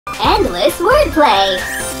Endless Wordplay!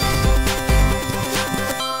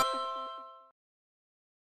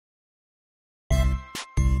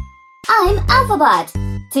 I'm Alphabot.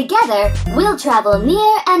 Together, we'll travel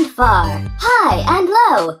near and far, high and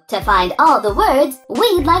low, to find all the words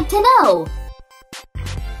we'd like to know.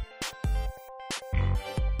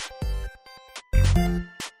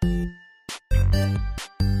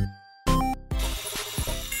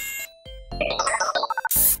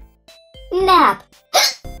 Nap.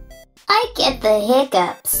 I get the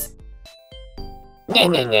hiccups.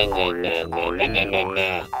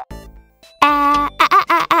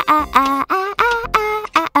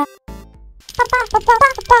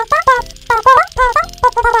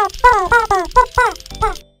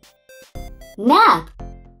 Nap.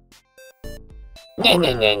 N.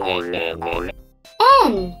 A.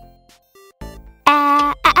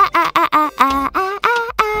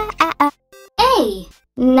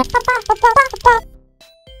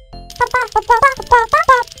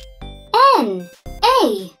 N.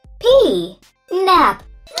 A. P. Nap.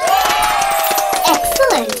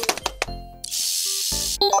 Excellent.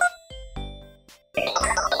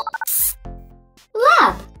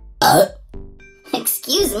 Lap.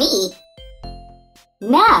 Excuse me.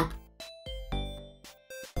 Nap.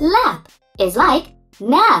 Lap is like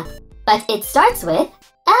nap, but it starts with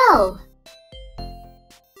L.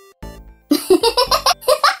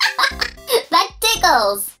 That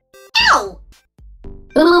tickles. Ow!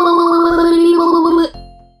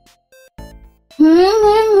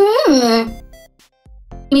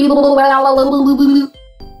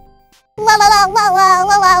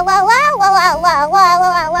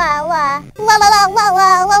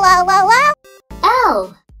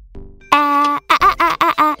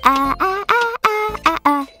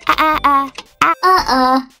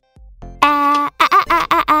 L.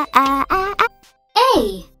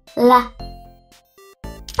 A. La.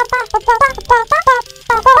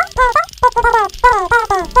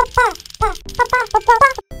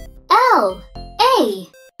 L. A.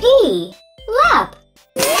 P. Lap.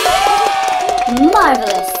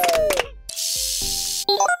 Marvelous.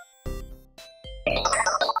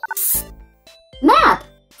 Map.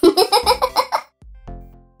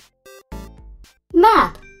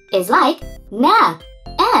 Map is like nap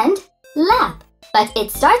and lap, but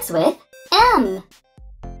it starts with M.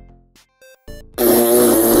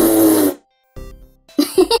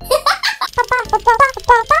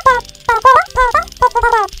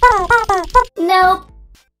 Nope.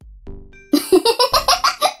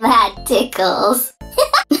 That tickles.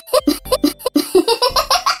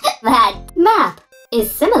 That map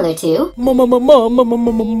is similar to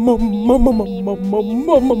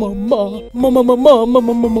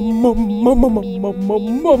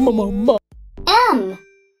M.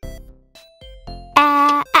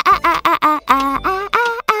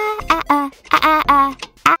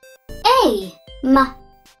 A. Ma.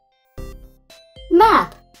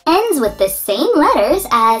 Map ends with the same letters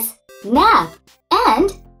as nap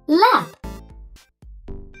and lap.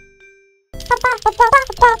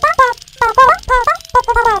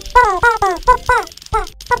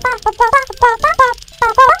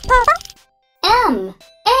 M.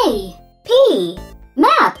 A. P.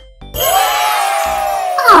 Map.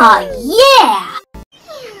 Aw, yeah!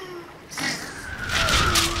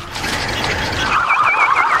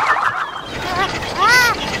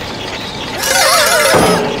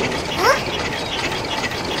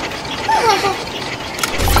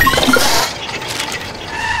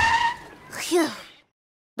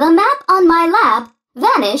 The map on my lap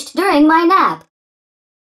vanished during my nap.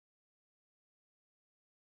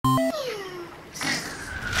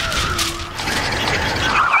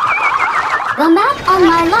 The map on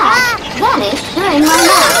my lap vanished during my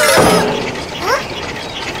nap.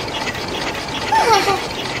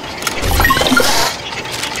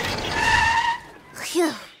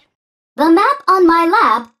 The map on my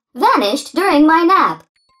lap vanished during my nap.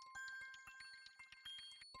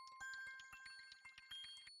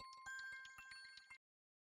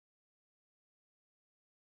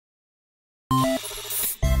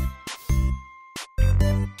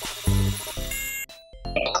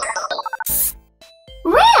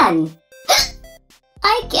 Ran.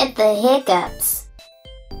 I get the hiccups.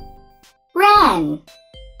 Ran.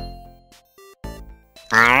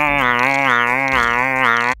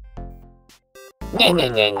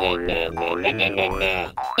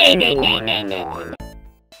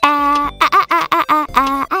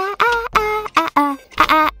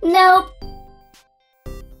 Nope.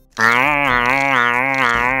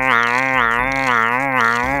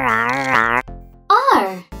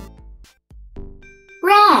 R.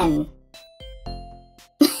 Ran.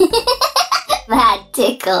 That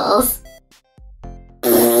tickles. tickles.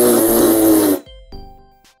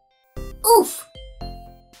 Oof!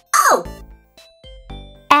 Oh!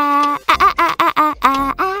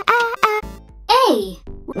 A.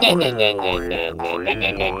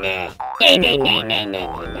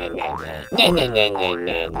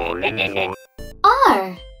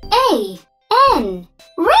 R. A. N.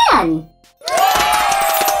 Ran!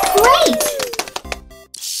 Great!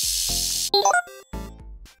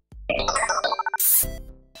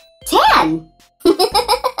 Tan!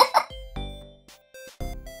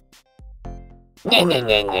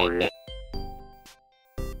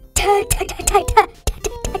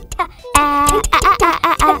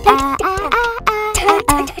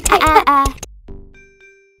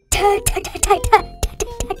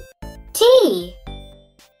 T.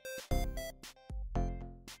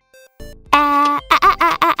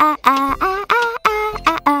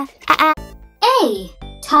 A.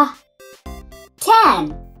 Ta.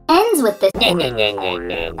 Tan. Ends with the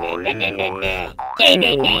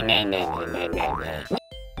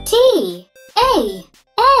T. A.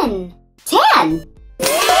 N. Tan.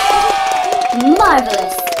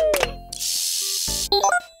 Marvelous.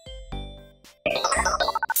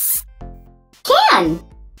 Can.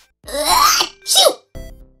 Shoot.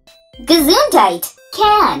 Gesundheit.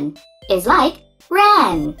 Can is like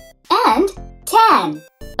ran and tan,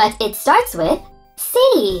 but it starts with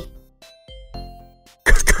C.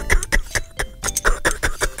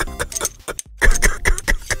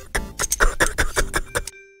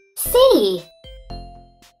 C.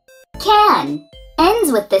 Can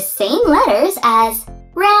ends with the same letters as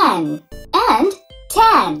ran and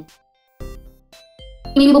tan.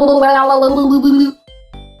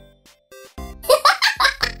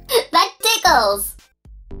 That tickles.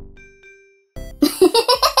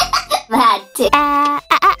 That tickles.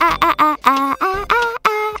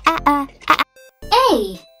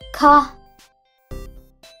 A. Ca.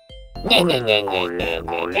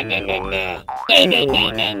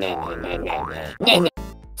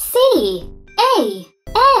 C. A.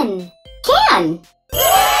 N. Can.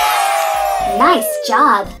 Nice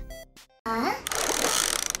job.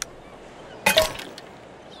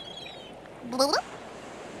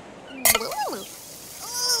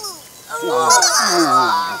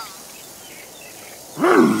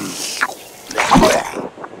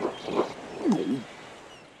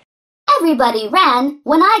 Everybody ran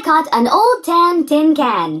when I caught an old tan tin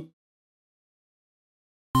can.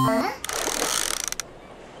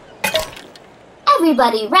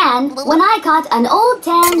 Everybody ran when I caught an old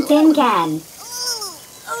tan tin can.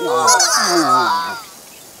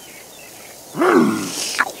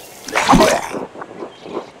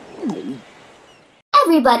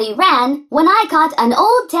 Everybody ran when I caught an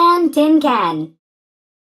old tan tin can.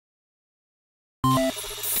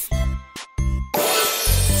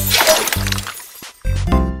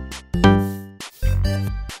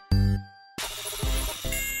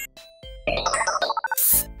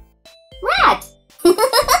 Rat!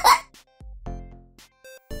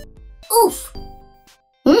 Oof!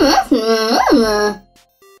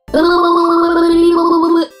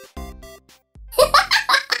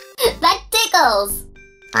 That tickles!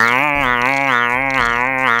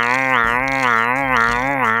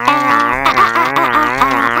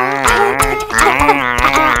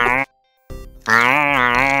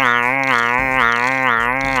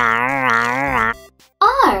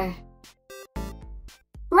 R.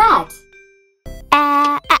 Rat.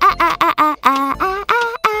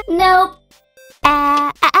 Nope.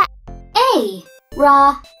 A.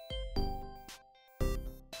 Raw.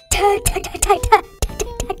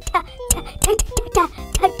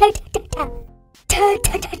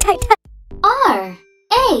 R.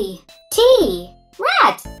 A. T.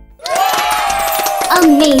 Rat.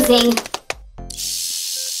 Amazing.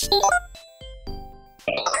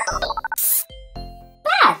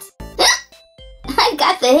 Bat. I've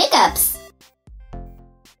got the hiccups.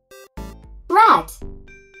 Rat.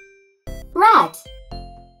 Rat.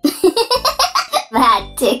 That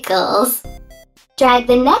tickles. Drag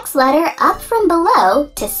the next letter up from below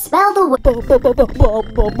to spell the word.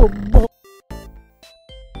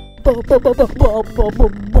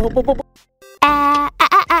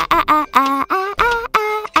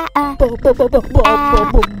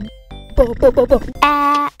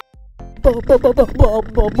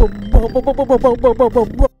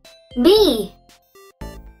 B.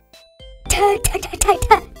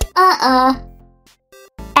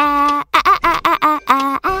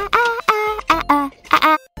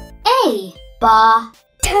 A. Ba.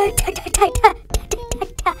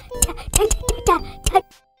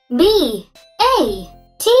 B. A.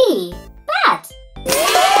 T. Bat.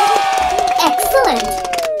 Excellent.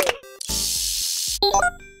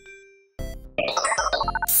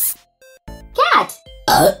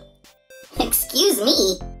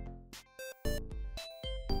 me.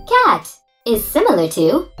 Cat is similar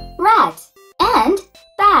to rat and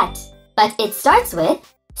bat, but it starts with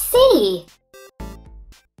C.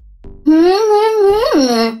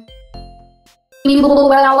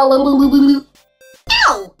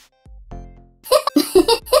 Ow!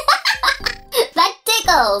 That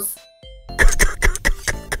tickles.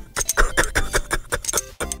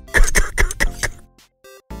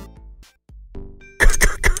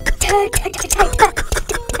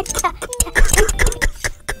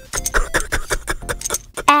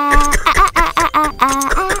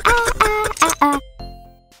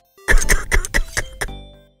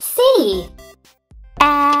 C.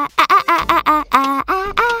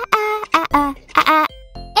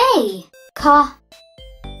 A. Ca.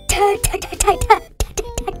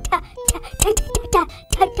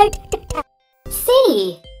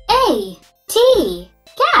 C. A. T.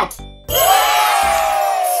 Cat.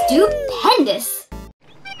 Stupendous.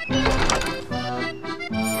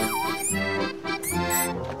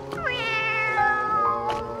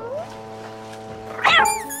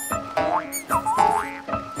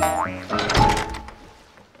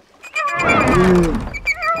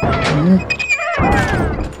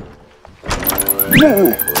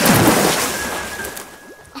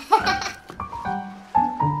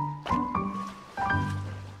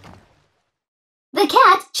 The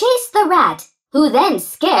cat chased the rat, who then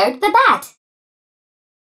scared the bat.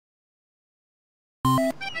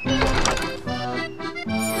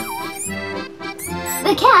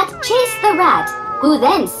 The cat chased the rat, who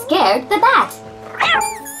then scared the bat.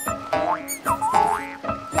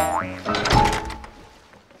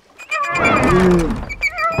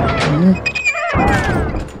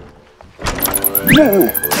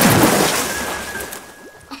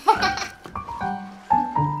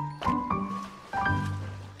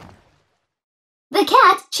 The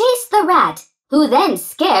cat chased the rat, who then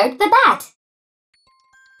scared the bat.